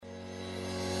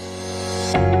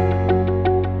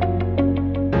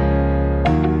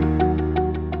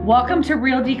Welcome to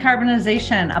Real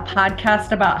Decarbonization, a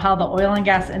podcast about how the oil and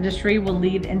gas industry will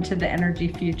lead into the energy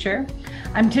future.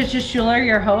 I'm Tisha Schuler,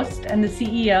 your host and the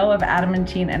CEO of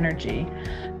Adamantine Energy.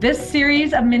 This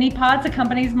series of mini pods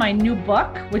accompanies my new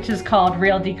book, which is called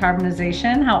Real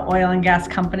Decarbonization, How Oil and Gas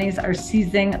Companies Are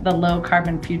Seizing the Low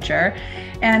Carbon Future.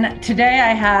 And today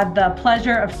I had the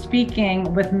pleasure of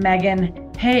speaking with Megan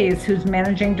Hayes, who's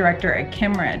managing director at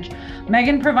Kimmeridge.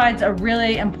 Megan provides a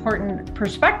really important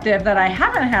perspective that I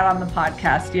haven't had on the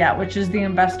podcast yet, which is the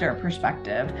investor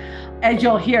perspective. As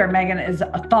you'll hear, Megan is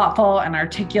thoughtful and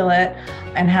articulate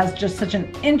and has just such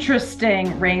an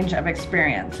interesting range of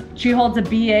experience. She holds a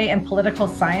BA in political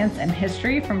science and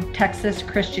history from Texas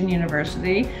Christian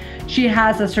University. She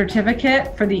has a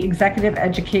certificate for the Executive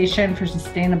Education for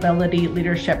Sustainability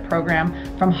Leadership program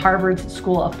from Harvard's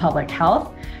School of Public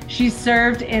Health. She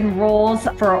served in roles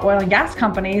for oil and gas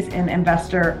companies in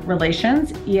investor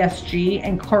relations, ESG,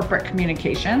 and corporate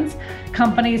communications,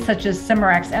 companies such as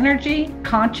Cimarex Energy,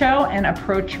 Concho, and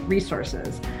Approach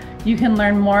Resources. You can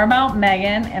learn more about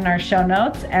Megan in our show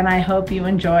notes, and I hope you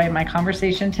enjoy my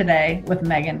conversation today with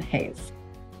Megan Hayes.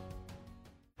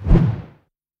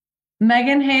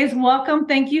 Megan Hayes, welcome.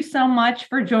 Thank you so much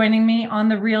for joining me on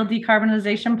the Real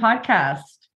Decarbonization podcast.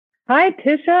 Hi,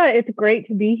 Tisha. It's great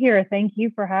to be here. Thank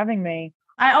you for having me.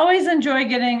 I always enjoy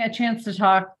getting a chance to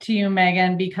talk to you,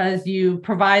 Megan, because you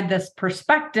provide this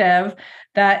perspective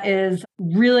that is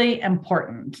really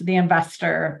important, the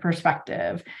investor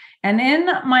perspective. And in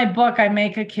my book, I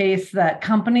make a case that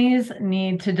companies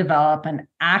need to develop an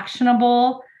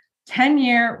actionable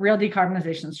 10-year real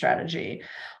decarbonization strategy.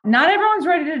 Not everyone's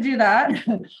ready to do that.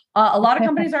 A lot of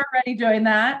companies aren't ready doing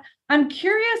that. I'm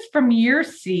curious from your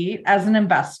seat as an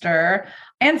investor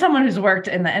and someone who's worked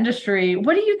in the industry,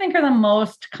 what do you think are the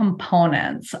most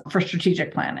components for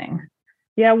strategic planning?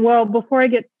 Yeah, well, before I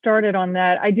get started on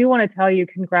that, I do want to tell you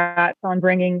congrats on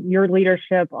bringing your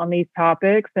leadership on these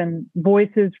topics and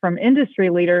voices from industry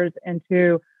leaders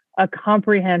into a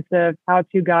comprehensive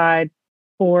how-to guide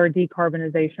for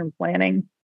decarbonization planning.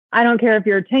 I don't care if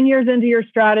you're 10 years into your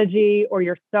strategy or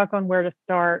you're stuck on where to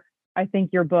start. I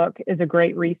think your book is a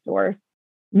great resource.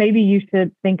 Maybe you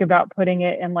should think about putting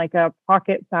it in like a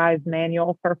pocket-sized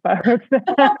manual for folks.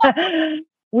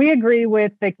 We agree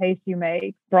with the case you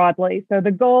make broadly. So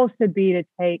the goal should be to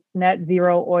take net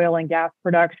zero oil and gas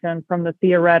production from the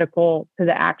theoretical to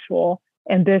the actual,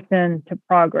 ambition to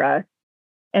progress.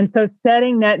 And so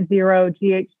setting net zero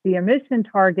GHG emission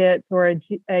targets or a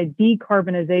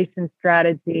decarbonization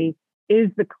strategy is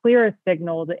the clearest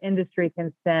signal the industry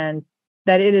can send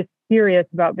that it is serious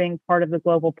about being part of the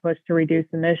global push to reduce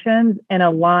emissions and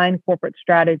align corporate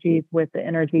strategies with the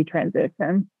energy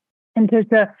transition. And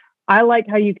Tisha, I like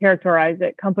how you characterize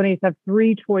it. Companies have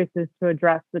three choices to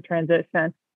address the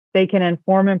transition. They can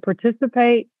inform and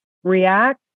participate,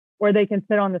 react, or they can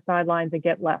sit on the sidelines and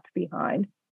get left behind.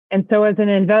 And so as an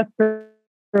investor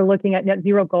looking at net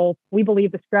zero goals, we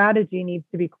believe the strategy needs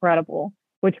to be credible,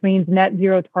 which means net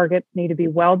zero targets need to be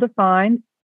well-defined,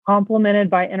 complemented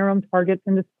by interim targets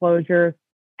and disclosures,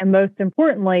 and most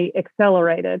importantly,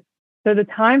 accelerated. So the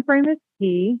time frame is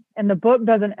key, and the book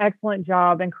does an excellent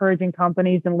job encouraging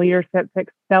companies and leadership to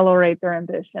accelerate their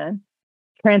ambition.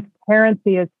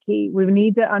 Transparency is key. We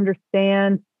need to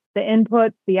understand the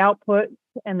inputs, the outputs,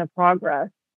 and the progress.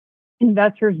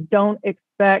 Investors don't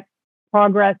expect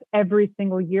progress every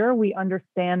single year. We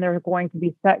understand there are going to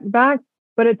be setbacks,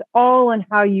 but it's all in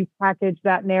how you package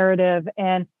that narrative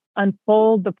and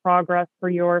unfold the progress for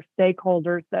your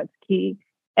stakeholders that's key.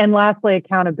 And lastly,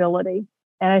 accountability.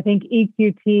 And I think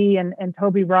EQT and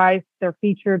Toby Rice, they're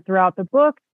featured throughout the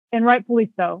book, and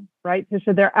rightfully so, right?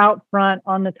 So they're out front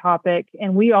on the topic.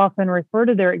 And we often refer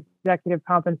to their executive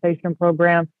compensation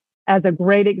program as a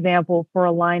great example for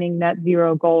aligning net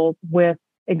zero goals with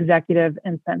executive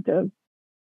incentives.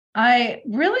 I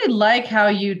really like how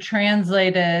you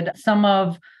translated some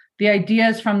of the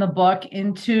ideas from the book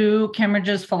into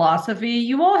Kimmeridge's philosophy.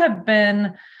 You all have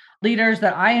been leaders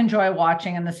that I enjoy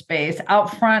watching in the space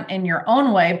out front in your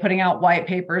own way, putting out white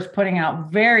papers, putting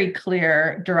out very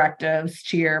clear directives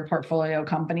to your portfolio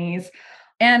companies.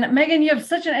 And Megan, you have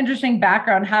such an interesting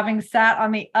background, having sat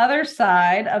on the other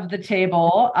side of the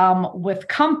table with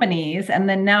companies and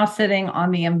then now sitting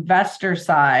on the investor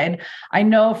side. I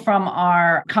know from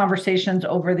our conversations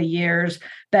over the years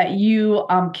that you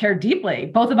care deeply,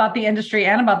 both about the industry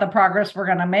and about the progress we're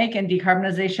going to make in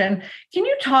decarbonization. Can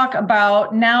you talk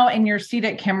about now in your seat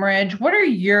at Kimmeridge, what are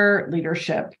your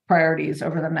leadership priorities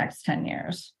over the next 10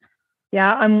 years?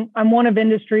 Yeah, I'm one of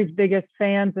industry's biggest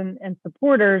fans and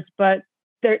supporters, but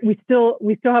we still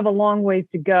have a long ways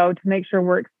to go to make sure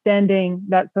we're extending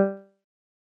that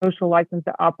social license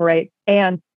to operate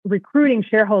and recruiting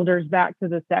shareholders back to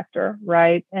the sector,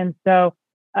 right? And so,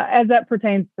 as that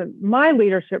pertains to my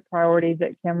leadership priorities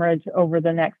at Kimmeridge over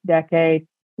the next decade,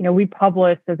 we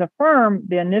published as a firm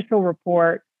the initial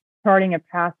report charting a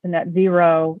path to net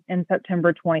zero in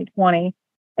September 2020.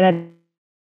 And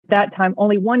at that time,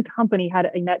 only one company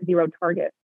had a net zero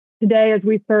target. Today, as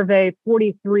we survey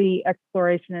 43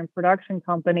 exploration and production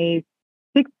companies,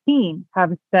 16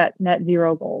 have set net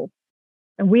zero goals.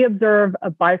 And we observe a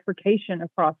bifurcation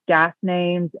across gas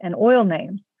names and oil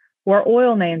names, where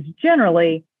oil names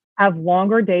generally have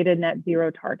longer dated net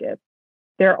zero targets.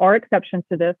 There are exceptions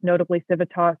to this, notably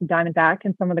Civitas, Diamondback,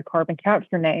 and some of the carbon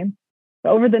capture names.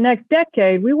 But over the next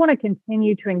decade, we want to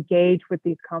continue to engage with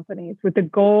these companies with the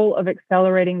goal of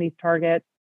accelerating these targets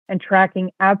and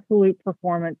tracking absolute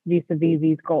performance vis-a-vis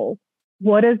these goals.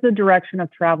 What is the direction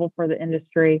of travel for the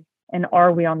industry, and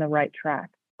are we on the right track?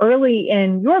 Early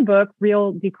in your book,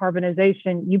 Real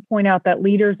Decarbonization, you point out that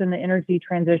leaders in the energy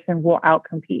transition will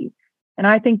outcompete. And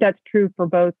I think that's true for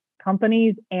both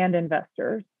companies and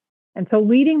investors. And so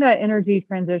leading that energy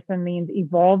transition means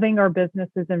evolving our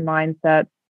businesses and mindsets,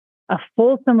 a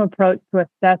fulsome approach to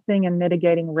assessing and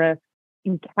mitigating risk,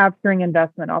 and capturing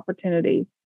investment opportunities.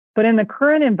 But in the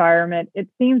current environment, it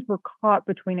seems we're caught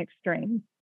between extremes.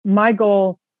 My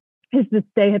goal is to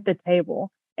stay at the table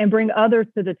and bring others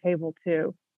to the table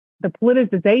too. The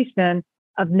politicization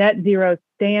of net zero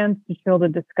stands to chill the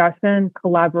discussion,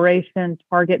 collaboration,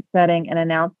 target setting, and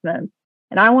announcements.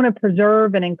 And I want to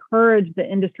preserve and encourage the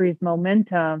industry's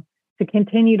momentum to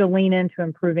continue to lean into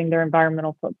improving their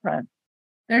environmental footprint.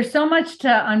 There's so much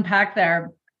to unpack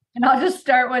there. And I'll just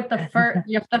start with the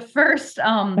first,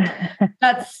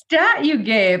 that stat you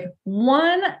gave,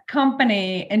 one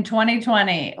company in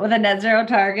 2020 with a net zero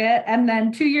target, and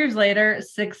then 2 years later,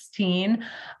 16.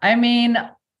 I mean,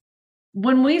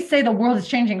 when we say the world is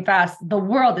changing fast, the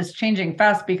world is changing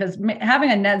fast because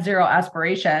having a net zero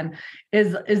aspiration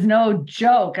is no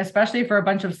joke, especially for a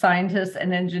bunch of scientists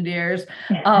and engineers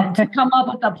to come up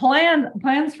with the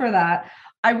plans for that.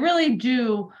 I really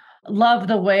do love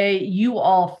the way you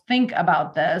all think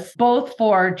about this, both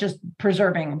for just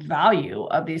preserving value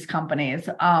of these companies.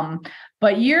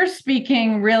 But you're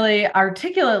speaking really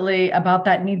articulately about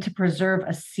that need to preserve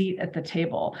a seat at the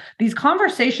table. These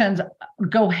conversations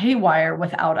go haywire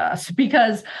without us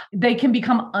because they can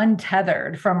become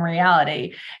untethered from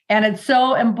reality. And it's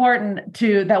so important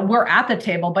that we're at the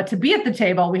table, but to be at the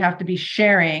table, we have to be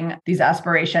sharing these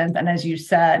aspirations. And as you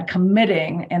said,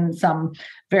 committing in some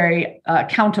very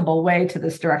accountable way to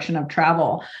this direction of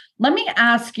travel. Let me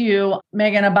ask you,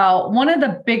 Megan, about one of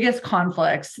the biggest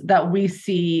conflicts that we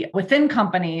see within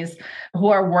companies who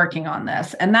are working on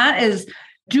this. And that is,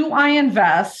 do I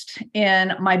invest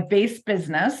in my base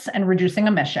business and reducing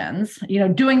emissions,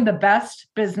 doing the best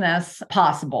business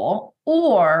possible,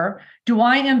 or do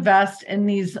I invest in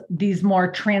these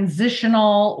more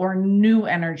transitional or new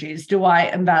energies? Do I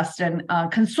invest in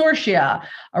consortia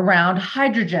around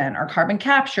hydrogen or carbon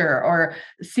capture or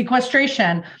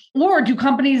sequestration? Or do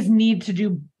companies need to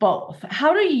do both?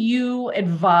 How do you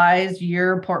advise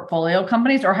your portfolio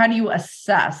companies, or how do you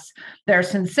assess their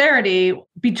sincerity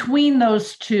between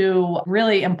those two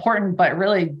really important but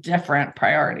really different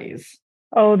priorities?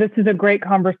 Oh, this is a great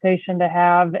conversation to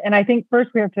have. And I think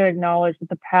first we have to acknowledge that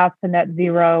the path to net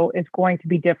zero is going to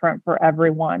be different for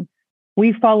everyone.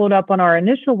 We followed up on our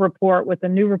initial report with a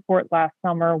new report last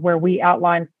summer where we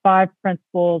outlined 5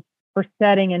 principles for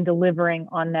setting and delivering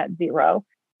on net zero.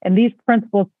 And these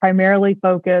principles primarily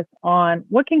focus on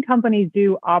what can companies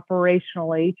do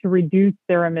operationally to reduce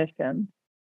their emissions.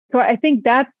 So I think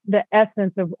that's the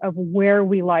essence of where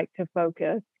we like to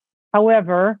focus.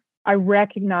 However, I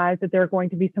recognize that there are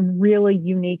going to be some really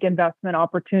unique investment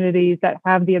opportunities that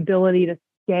have the ability to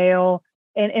scale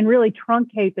and really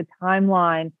truncate the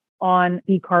timeline on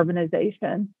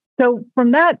decarbonization. So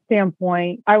from that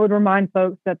standpoint, I would remind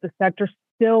folks that the sector's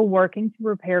still working to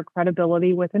repair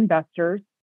credibility with investors.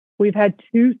 We've had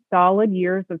 2 solid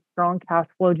years of strong cash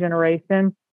flow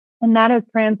generation, and that has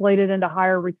translated into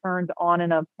higher returns on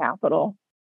and of capital.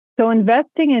 So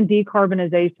investing in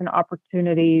decarbonization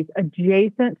opportunities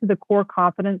adjacent to the core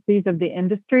competencies of the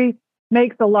industry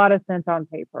makes a lot of sense on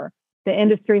paper. The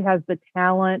industry has the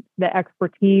talent, the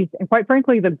expertise, and quite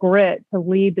frankly, the grit to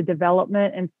lead the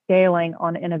development and scaling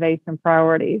on innovation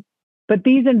priorities. But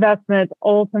these investments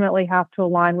ultimately have to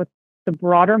align with the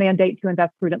broader mandate to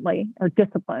invest prudently or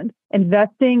disciplined.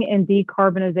 Investing in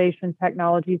decarbonization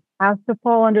technologies has to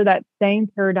fall under that same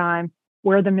paradigm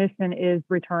where the mission is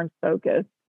returns focused.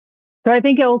 So I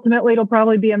think ultimately it'll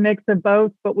probably be a mix of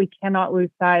both, but we cannot lose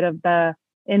sight of the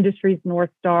industry's North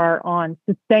Star on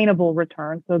sustainable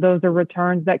returns. So those are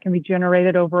returns that can be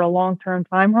generated over a long-term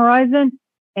time horizon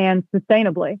and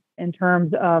sustainably in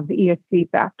terms of the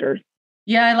ESG factors.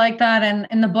 Yeah, I like that. And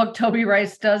in the book, Toby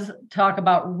Rice does talk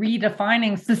about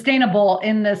redefining sustainable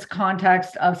in this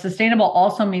context of sustainable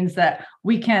also means that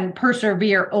we can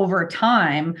persevere over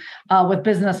time with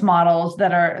business models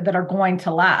that are going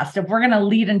to last. If we're going to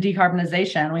lead in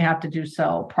decarbonization, we have to do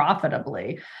so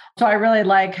profitably. So I really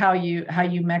like how you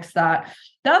mix that.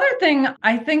 The other thing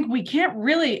I think we can't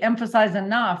really emphasize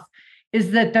enough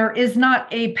is that there is not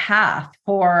a path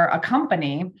for a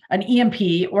company, an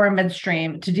E&P or a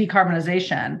midstream to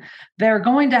decarbonization. They're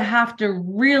going to have to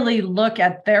really look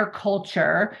at their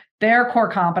culture, their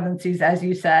core competencies, as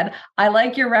you said. I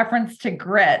like your reference to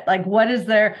grit. Like what is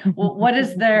their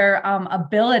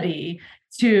ability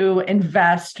to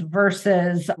invest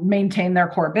versus maintain their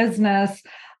core business?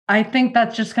 I think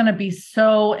that's just going to be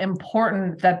so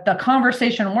important that the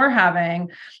conversation we're having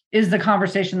is the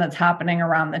conversation that's happening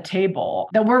around the table,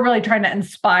 that we're really trying to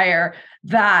inspire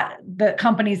that the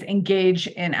companies engage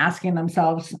in asking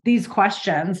themselves these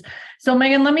questions. So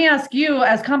Megan, let me ask you,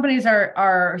 as companies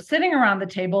are sitting around the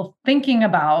table thinking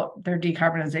about their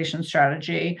decarbonization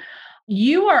strategy,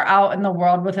 you are out in the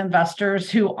world with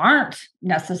investors who aren't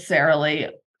necessarily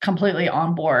completely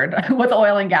on board with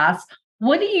oil and gas.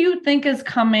 What do you think is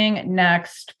coming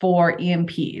next for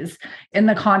E&Ps in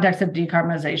the context of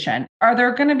decarbonization? Are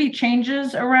there going to be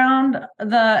changes around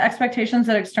the expectations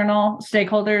that external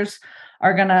stakeholders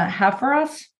are going to have for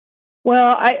us?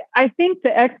 Well, I think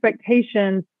the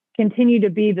expectations continue to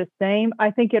be the same.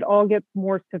 I think it all gets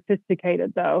more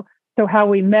sophisticated, though. So how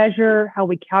we measure, how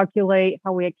we calculate,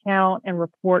 how we account and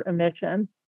report emissions.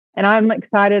 And I'm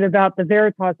excited about the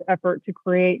Veritas effort to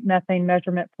create methane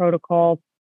measurement protocols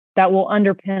that will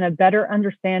underpin a better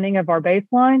understanding of our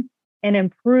baseline and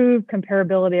improve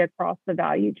comparability across the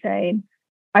value chain.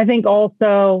 I think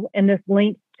also, and this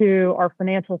links to our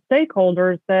financial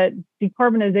stakeholders, that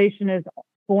decarbonization is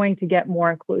going to get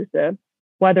more inclusive,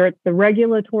 whether it's the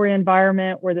regulatory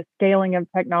environment or the scaling of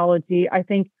technology. I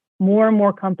think more and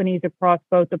more companies across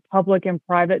both the public and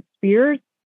private spheres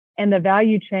and the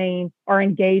value chain are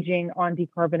engaging on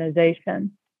decarbonization.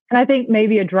 And I think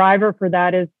maybe a driver for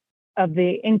that is of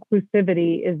the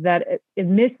inclusivity is that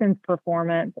emissions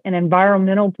performance and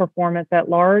environmental performance at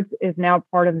large is now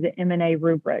part of the M&A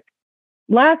rubric.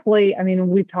 Lastly, I mean,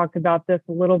 we've talked about this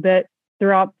a little bit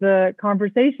throughout the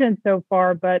conversation so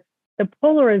far, but the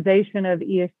polarization of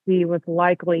ESG was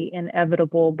likely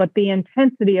inevitable, but the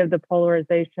intensity of the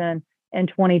polarization in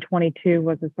 2022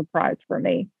 was a surprise for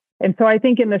me. And so I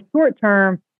think in the short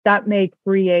term, that may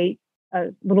create a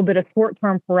little bit of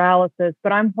short-term paralysis,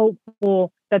 but I'm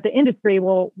hopeful that the industry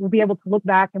will be able to look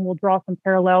back and we'll draw some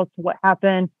parallels to what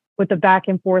happened with the back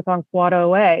and forth on Quad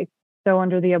OA. So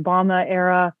under the Obama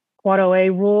era, Quad OA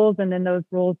rules, and then those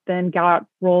rules then got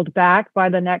rolled back by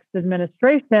the next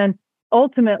administration.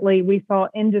 Ultimately, we saw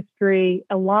industry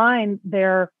align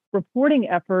their reporting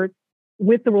efforts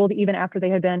with the rules even after they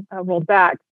had been rolled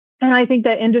back. And I think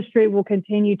that industry will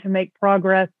continue to make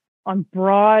progress on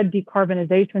broad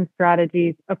decarbonization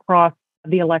strategies across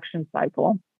the election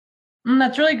cycle.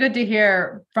 That's really good to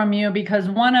hear from you, because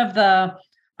one of the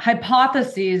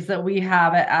hypotheses that we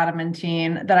have at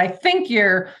Adamantine that I think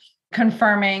you're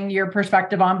confirming your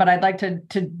perspective on, but I'd like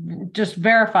to just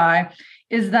verify,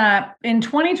 is that in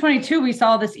 2022, we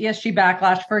saw this ESG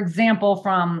backlash, for example,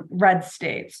 from red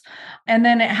states. And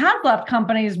then it had left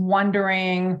companies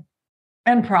wondering,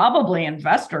 and probably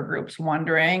investor groups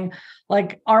wondering,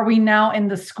 like, are we now in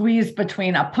the squeeze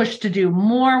between a push to do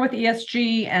more with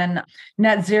ESG and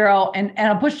net zero and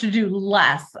a push to do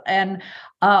less? And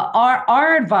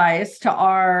our advice to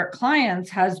our clients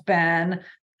has been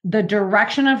the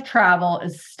direction of travel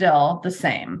is still the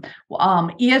same.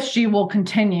 ESG will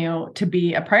continue to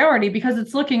be a priority because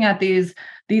it's looking at these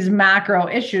macro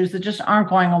issues that just aren't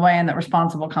going away and that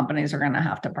responsible companies are going to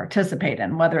have to participate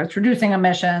in, whether it's reducing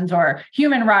emissions or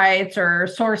human rights or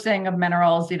sourcing of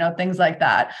minerals, things like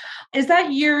that. Is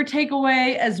that your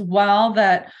takeaway as well,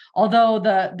 that although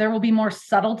there will be more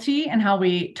subtlety in how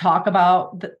we talk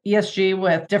about the ESG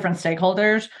with different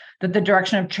stakeholders, that the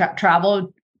direction of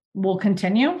travel will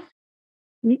continue?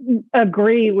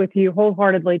 Agree with you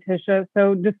wholeheartedly, Tisha.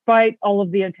 So despite all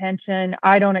of the attention,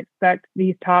 I don't expect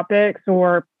these topics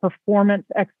or performance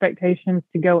expectations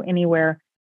to go anywhere.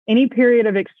 Any period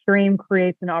of extreme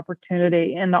creates an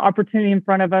opportunity, and the opportunity in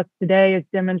front of us today is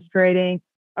demonstrating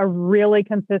a really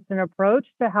consistent approach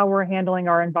to how we're handling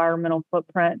our environmental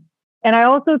footprint. And I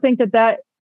also think that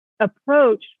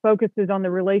approach focuses on the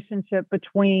relationship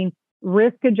between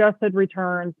risk-adjusted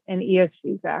returns and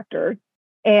ESG factors.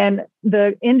 And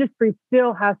the industry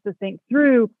still has to think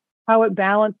through how it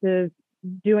balances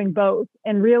doing both.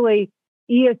 And really,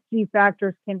 ESG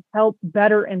factors can help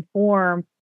better inform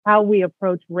how we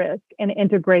approach risk and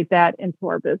integrate that into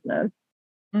our business.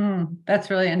 That's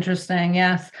really interesting.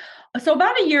 Yes. So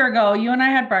about a year ago, you and I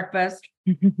had breakfast.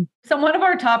 So one of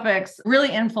our topics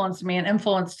really influenced me and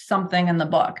influenced something in the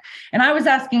book. And I was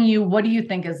asking you, what do you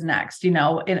think is next,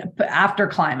 after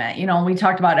climate? And we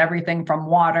talked about everything from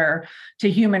water to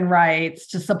human rights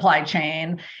to supply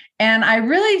chain. And I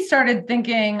really started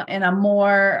thinking in a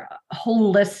more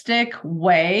holistic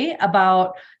way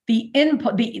about the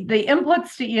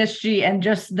inputs to ESG and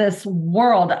just this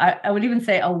world. I would even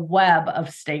say a web of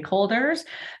stakeholders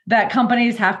that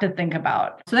companies have to think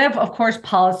about. So they have, of course,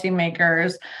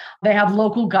 policymakers, they have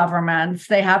local governments,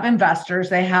 they have investors,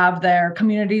 they have their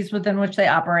communities within which they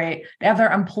operate, they have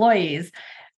their employees.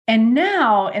 And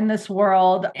now in this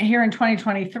world here in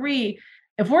 2023,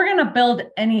 if we're going to build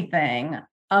anything,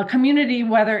 a community,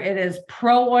 whether it is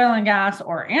pro oil and gas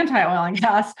or anti oil and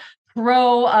gas,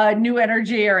 pro new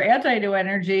energy or anti-new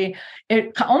energy,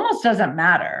 it almost doesn't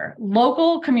matter.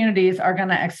 Local communities are going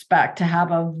to expect to have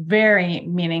a very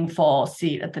meaningful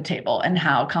seat at the table in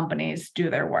how companies do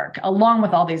their work, along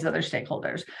with all these other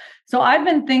stakeholders. So I've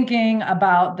been thinking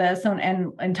about this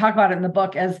and talk about it in the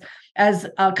book as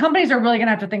companies are really going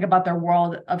to have to think about their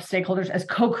world of stakeholders as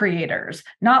co-creators,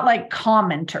 not like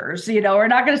commenters. We're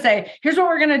not going to say, here's what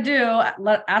we're going to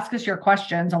do. Ask us your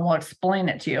questions and we'll explain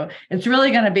it to you. It's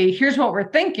really going to be, here's what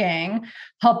we're thinking.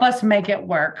 Help us make it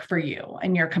work for you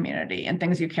and your community and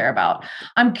things you care about.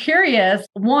 I'm curious,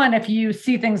 one, if you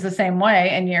see things the same way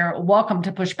and you're welcome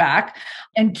to push back.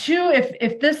 And two,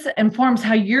 if this informs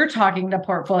how you're talking to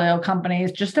portfolio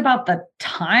companies just about the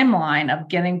timeline of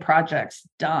getting projects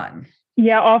done.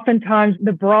 Yeah, oftentimes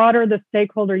the broader the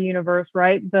stakeholder universe,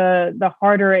 right, the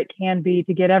harder it can be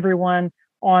to get everyone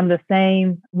on the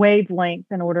same wavelength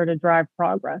in order to drive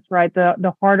progress, right?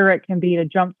 The harder it can be to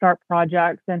jumpstart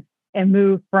projects and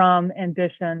move from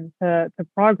ambition to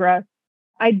progress.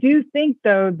 I do think,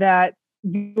 though, that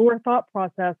your thought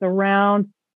process around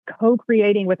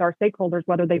co-creating with our stakeholders,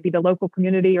 whether they be the local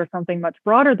community or something much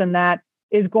broader than that,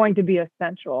 is going to be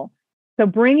essential. So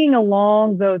bringing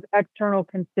along those external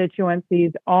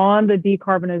constituencies on the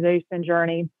decarbonization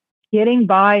journey, getting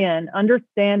buy-in,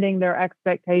 understanding their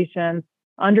expectations,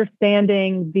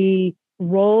 understanding the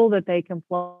role that they can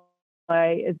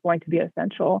play is going to be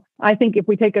essential. I think if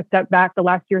we take a step back, the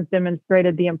last year's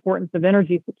demonstrated the importance of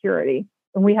energy security.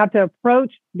 And we have to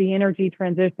approach the energy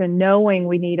transition knowing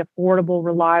we need affordable,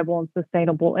 reliable, and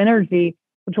sustainable energy,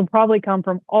 which will probably come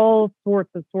from all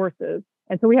sorts of sources.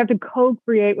 And so we have to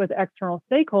co-create with external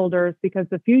stakeholders because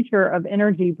the future of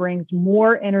energy brings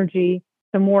more energy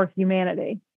to more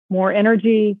humanity, more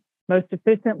energy most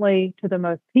efficiently to the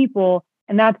most people.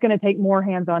 And that's going to take more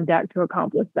hands on deck to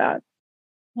accomplish that.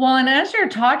 Well, and as you're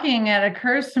talking, it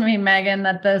occurs to me, Megan,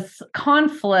 that this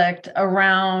conflict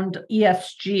around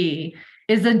ESG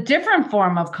is a different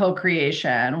form of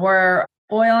co-creation where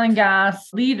oil and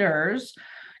gas leaders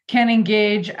can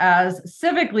engage as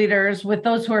civic leaders with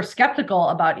those who are skeptical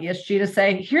about ESG to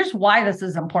say, here's why this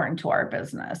is important to our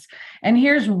business. And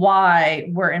here's why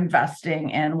we're investing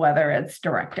in whether it's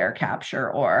direct air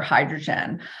capture or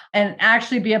hydrogen, and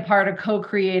actually be a part of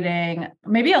co-creating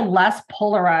maybe a less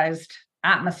polarized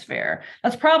atmosphere.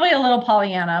 That's probably a little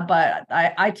Pollyanna, but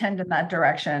I tend in that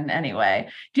direction anyway.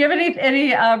 Do you have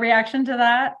any reaction to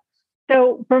that?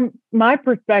 So from my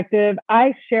perspective,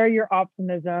 I share your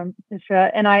optimism, Tisha,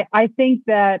 and I think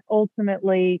that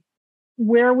ultimately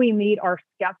where we meet our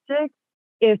skeptics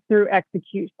is through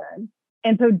execution.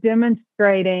 And so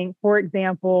demonstrating, for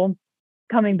example,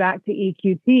 coming back to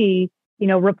EQT,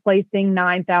 replacing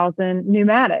 9,000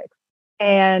 pneumatics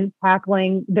and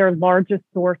tackling their largest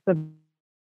source of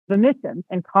emissions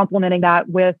and complementing that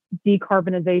with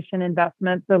decarbonization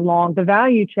investments along the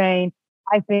value chain,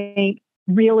 I think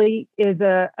really is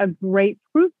a great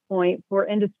proof point for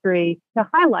industry to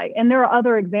highlight. And there are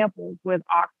other examples with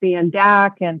Oxy and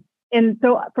DAC. And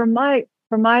so from my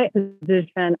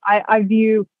position, I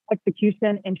view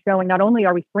execution and showing not only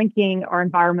are we shrinking our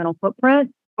environmental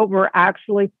footprint, but we're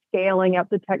actually scaling up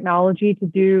the technology to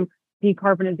do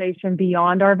decarbonization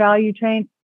beyond our value chain.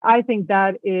 I think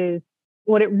that is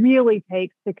what it really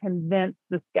takes to convince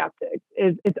the skeptics.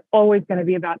 It's always going to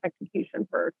be about execution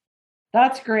first.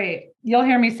 That's great. You'll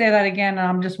hear me say that again, and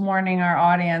I'm just warning our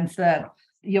audience that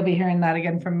you'll be hearing that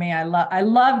again from me. I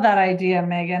love that idea,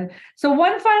 Megan. So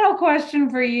one final question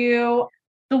for you.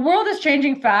 The world is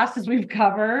changing fast, as we've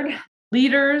covered.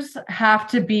 Leaders have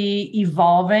to be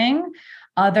evolving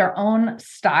their own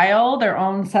style, their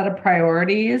own set of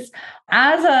priorities.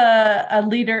 As a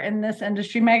leader in this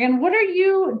industry, Megan, what are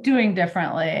you doing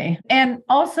differently? And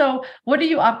also, what are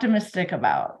you optimistic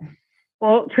about?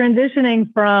 Well,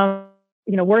 transitioning from,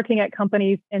 working at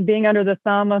companies and being under the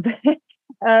thumb of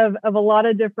of a lot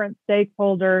of different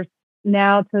stakeholders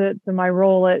now to my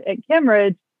role at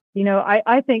Kimmeridge,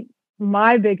 I think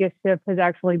my biggest shift has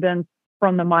actually been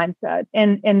from the mindset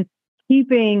and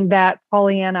keeping that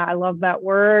Pollyanna, I love that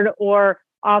word, or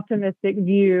optimistic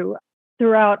view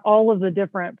throughout all of the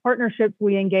different partnerships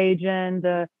we engage in,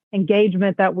 the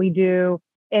engagement that we do,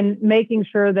 and making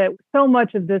sure that so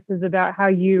much of this is about how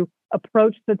you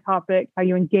approach the topic, how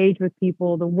you engage with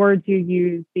people, the words you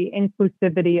use, the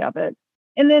inclusivity of it.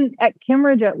 And then at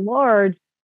Kimmeridge at large,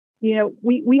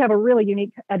 we have a really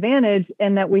unique advantage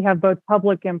in that we have both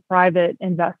public and private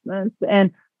investments.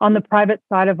 And on the private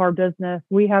side of our business,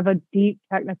 we have a deep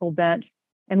technical bench,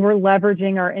 and we're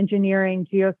leveraging our engineering,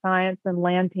 geoscience, and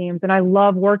land teams. And I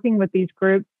love working with these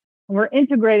groups. And we're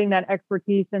integrating that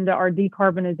expertise into our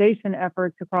decarbonization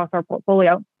efforts across our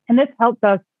portfolio. And this helps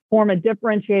us form a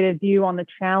differentiated view on the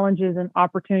challenges and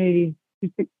opportunities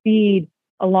to succeed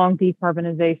along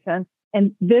decarbonization.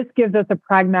 And this gives us a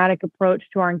pragmatic approach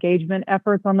to our engagement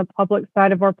efforts on the public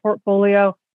side of our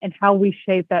portfolio and how we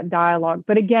shape that dialogue.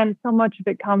 But again, so much of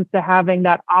it comes to having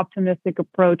that optimistic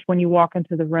approach when you walk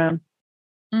into the room.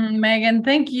 Megan,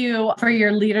 thank you for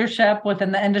your leadership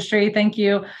within the industry. Thank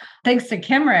you. Thanks to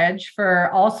Kimmeridge for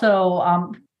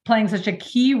also playing such a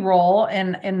key role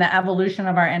in the evolution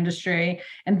of our industry.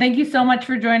 And thank you so much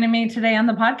for joining me today on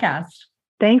the podcast.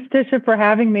 Thanks, Tisha, for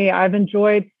having me. I've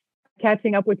enjoyed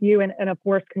catching up with you. And of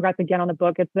course, congrats again on the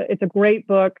book. It's a great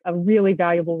book, a really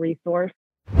valuable resource.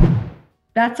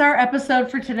 That's our episode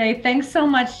for today. Thanks so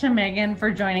much to Megan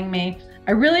for joining me.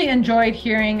 I really enjoyed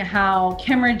hearing how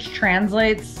Kimmeridge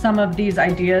translates some of these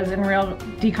ideas in real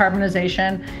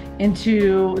decarbonization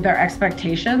into their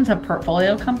expectations of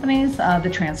portfolio companies, the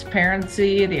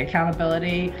transparency, the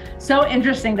accountability. So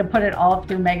interesting to put it all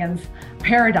through Megan's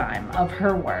paradigm of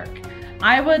her work.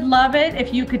 I would love it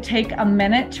if you could take a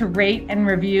minute to rate and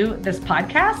review this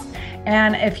podcast.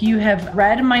 And if you have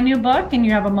read my new book and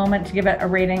you have a moment to give it a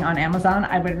rating on Amazon,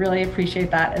 I would really appreciate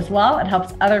that as well. It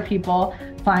helps other people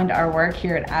find our work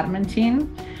here at Adamantine.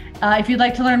 If you'd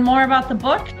like to learn more about the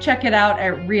book, check it out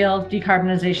at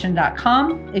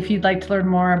realdecarbonization.com. If you'd like to learn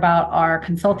more about our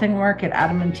consulting work at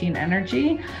Adamantine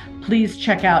Energy, please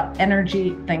check out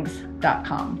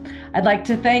energythinks.com. I'd like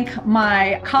to thank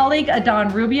my colleague,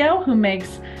 Adon Rubio, who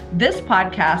makes this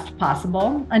podcast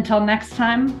possible. Until next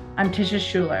time, I'm Tisha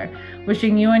Schuler,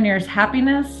 wishing you and yours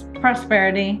happiness,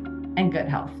 prosperity, and good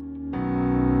health.